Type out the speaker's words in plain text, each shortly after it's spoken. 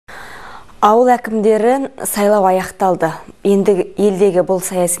Ауыл әкімдері сайлау аяқталды. Енді елдегі бұл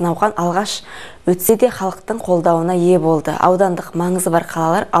саяси науқан алғаш өтсе де халықтың қолдауына ие болды. Аудандық маңызы бар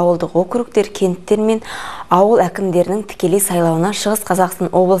қалалар, ауылдық округтер, кенттер мен ауыл әкімдерінің тікелей сайлауына Шығыс Қазақстан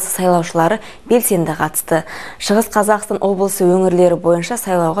облысы сайлаушылары белсенді қатысты. Шығыс Қазақстан облысы өңірлері бойынша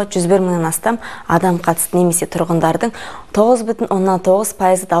сайлауға 101 мыңнан астам адам қатысты, немесе тұрғындардың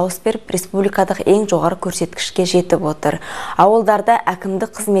 9,9% дауыс беріп, республикадағы ең жоғары көрсеткішке жетіп отыр. Ауылдарда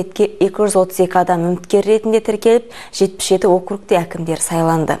әкімдік қызметке 232 адам үміткер ретінде тіркеліп, 77 округте әкімдер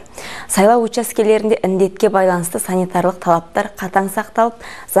сайланды. Сайлау учаскелерінде індетке байланысты санитарлық талаптар қатаң сақталып,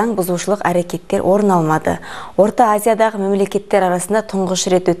 заң бұзушылық әрекеттер орын алмады. Орта Азиядағы мемлекеттер арасында тұңғыш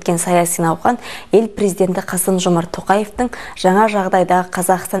рет өткен саяси науқан ел президенті Қасым-Жомарт Тоқаевтың жаңа жағдайдағы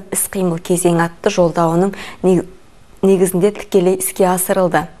Қазақстан іс-қимыл кезеңі атты жолдауының негізінде тікелей іске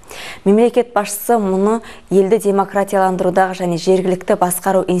асырылды. Мемлекет басшысы мұны елді демократияландырудағы және жергілікті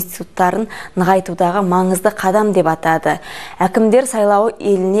басқару институттарын нығайтудағы маңызды қадам деп атады. Әкімдер сайлауы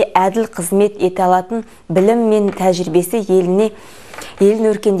еліне әділ қызмет ете алатын білім мен тәжірибесі елін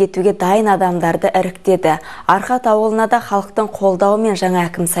өркендетуге дайын адамдарды іріктеді. Арқат ауылына да халықтың қолдауымен жаңа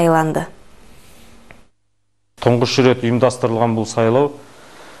әкім сайланды. Тұңғыш рет ұйымдастырылған бұл сайлау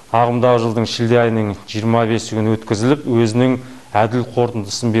ағымдағы жылдың шілде айының 25 күні өткізіліп, өзінің әділ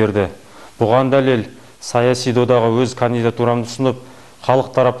қорытындысын берді. Бұған дәлел саяси додаға өз кандидатурамды ұсынып,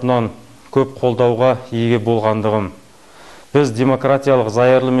 халық тарапынан көп қолдауға ие болғандығым. Біз демократиялық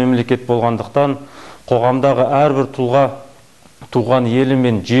зайырлы мемлекет болғандықтан, қоғамдағы әрбір тұлға туған елі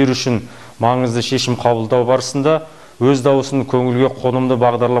мен жер үшін маңызды шешім қабылдау барысында өз дауысын көңілге қонымды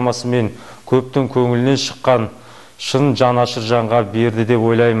бағдарламасымен көптің көңілінен шыққан шын жанашыр жанға берді деп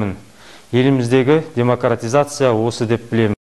ойлаймын. Еліміздегі демократизация осы деп білемін.